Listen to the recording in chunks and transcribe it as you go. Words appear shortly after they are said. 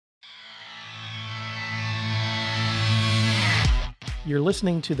You're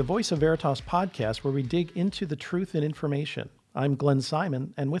listening to the Voice of Veritas podcast, where we dig into the truth in information. I'm Glenn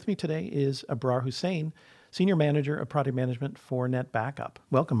Simon, and with me today is Abrar Hussain, Senior Manager of Product Management for NetBackup.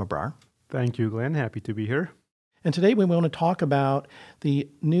 Welcome, Abrar. Thank you, Glenn. Happy to be here. And today we want to talk about the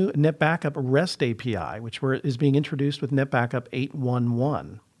new NetBackup RestAPI, which is being introduced with NetBackup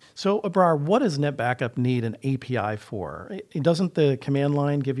 8.1.1. So, Abrar, what does NetBackup need an API for? Doesn't the command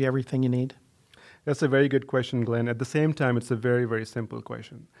line give you everything you need? That's a very good question, Glenn. At the same time, it's a very, very simple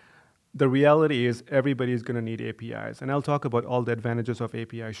question. The reality is everybody is going to need APIs, and I'll talk about all the advantages of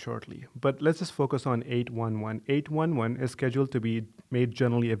APIs shortly. But let's just focus on 8.1.1. 8.1.1 is scheduled to be made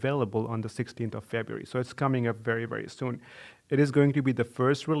generally available on the 16th of February, so it's coming up very, very soon. It is going to be the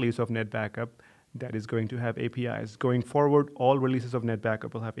first release of NetBackup that is going to have APIs. Going forward, all releases of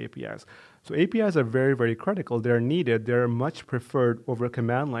NetBackup will have APIs. So APIs are very, very critical. They're needed. They're much preferred over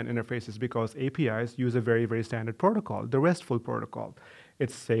command line interfaces because APIs use a very, very standard protocol, the RESTful protocol.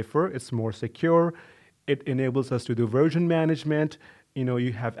 It's safer, it's more secure, it enables us to do version management.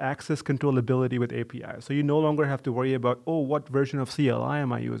 You have access controllability with APIs. So you no longer have to worry about, what version of CLI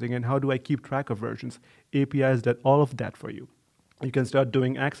am I using and how do I keep track of versions? APIs did all of that for you. You can start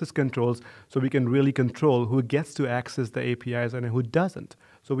doing access controls so we can really control who gets to access the APIs and who doesn't.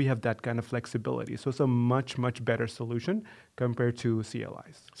 So we have that kind of flexibility. So it's a much, much better solution compared to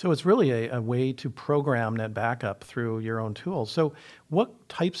CLIs. So it's really a way to program NetBackup through your own tools. So what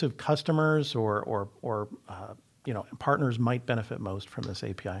types of customers or partners might benefit most from this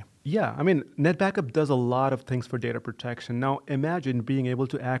API? Yeah, NetBackup does a lot of things for data protection. Now imagine being able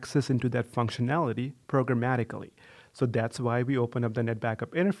to access into that functionality programmatically. So that's why we open up the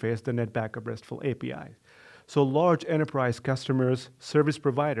NetBackup interface, the NetBackup RESTful API. So large enterprise customers, service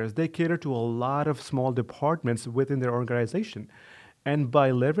providers, they cater to a lot of small departments within their organization. And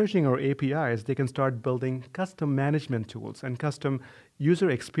by leveraging our APIs, they can start building custom management tools and custom user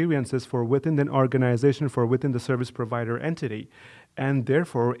experiences for within an organization, for within the service provider entity, and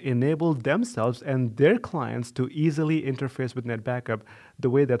therefore enable themselves and their clients to easily interface with NetBackup the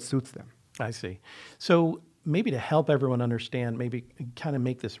way that suits them. I see. So maybe to help everyone understand, maybe kind of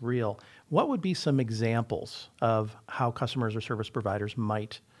make this real, what would be some examples of how customers or service providers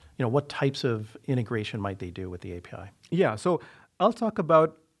might, what types of integration might they do with the API? Yeah, so I'll talk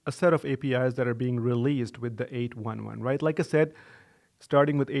about a set of APIs that are being released with the 8.1.1, right? Like I said,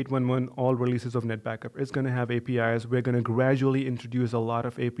 starting with 8.1.1, all releases of NetBackup is going to have APIs. We're going to gradually introduce a lot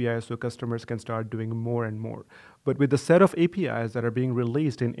of APIs so customers can start doing more and more. But with the set of APIs that are being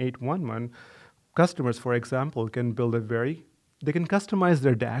released in 8.1.1, customers, for example, can they can customize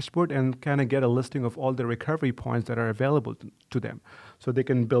their dashboard and kind of get a listing of all the recovery points that are available to them. So they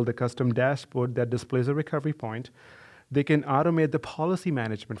can build a custom dashboard that displays a recovery point. They can automate the policy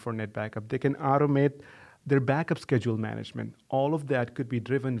management for NetBackup. They can automate their backup schedule management. All of that could be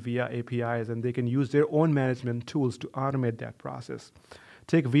driven via APIs, and they can use their own management tools to automate that process.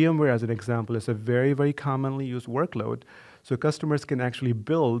 Take VMware as an example. It's a very, very commonly used workload. So customers can actually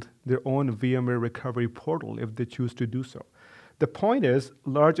build their own VMware recovery portal if they choose to do so. The point is,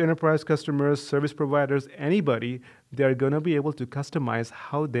 large enterprise customers, service providers, anybody, they're going to be able to customize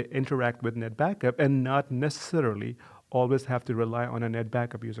how they interact with NetBackup and not necessarily always have to rely on a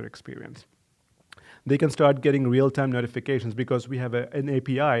NetBackup user experience. They can start getting real-time notifications because we have an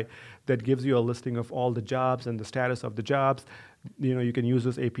API that gives you a listing of all the jobs and the status of the jobs. You can use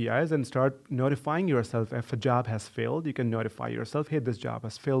those APIs and start notifying yourself if a job has failed. You can notify yourself, hey, this job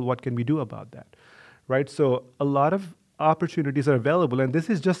has failed. What can we do about that? Right? So a lot of opportunities are available, and this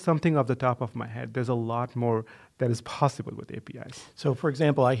is just something off the top of my head. There's a lot more that is possible with APIs. So, for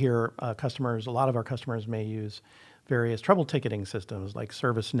example, I hear a lot of our customers may use various trouble ticketing systems like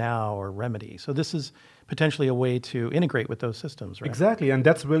ServiceNow or Remedy. So this is potentially a way to integrate with those systems, right? Exactly, and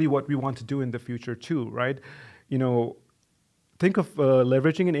that's really what we want to do in the future too, right? Think of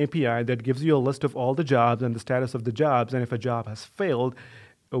leveraging an API that gives you a list of all the jobs and the status of the jobs, and if a job has failed,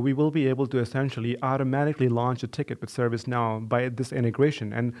 we will be able to essentially automatically launch a ticket with ServiceNow by this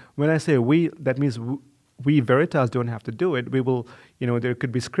integration. And when I say we, that means we, Veritas, don't have to do it. We will, there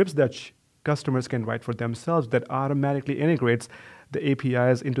could be scripts that customers can write for themselves that automatically integrates the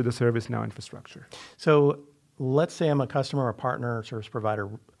APIs into the ServiceNow infrastructure. So let's say I'm a customer or partner or service provider.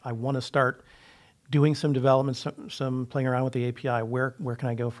 I want to start doing some development, some playing around with the API. Where can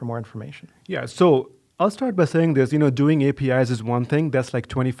I go for more information? Yeah, so I'll start by saying this, doing APIs is one thing. That's like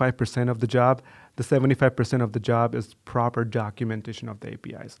 25% of the job. The 75% of the job is proper documentation of the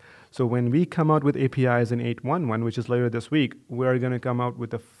APIs. So when we come out with APIs in 8.1.1, which is later this week, we're going to come out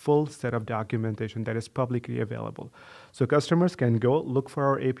with a full set of documentation that is publicly available. So customers can go look for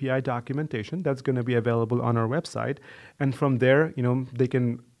our API documentation. That's going to be available on our website. And from there, they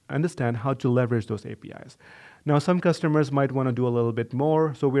can understand how to leverage those APIs. Now, some customers might want to do a little bit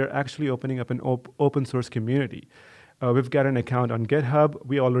more, so we're actually opening up an open source community. We've got an account on GitHub.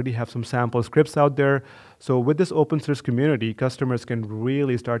 We already have some sample scripts out there. So with this open source community, customers can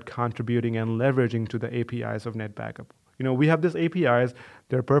really start contributing and leveraging to the APIs of NetBackup. We have these APIs.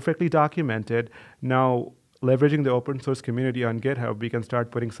 They're perfectly documented. Now, leveraging the open source community on GitHub, we can start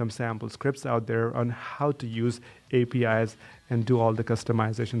putting some sample scripts out there on how to use APIs and do all the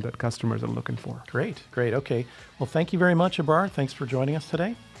customization that customers are looking for. Great. Okay. Well, thank you very much, Abrar. Thanks for joining us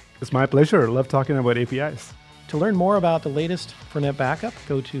today. It's my pleasure. Love talking about APIs. To learn more about the latest for NetBackup,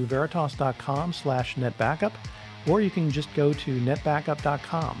 go to veritas.com/netbackup, or you can just go to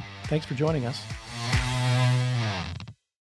netbackup.com. Thanks for joining us.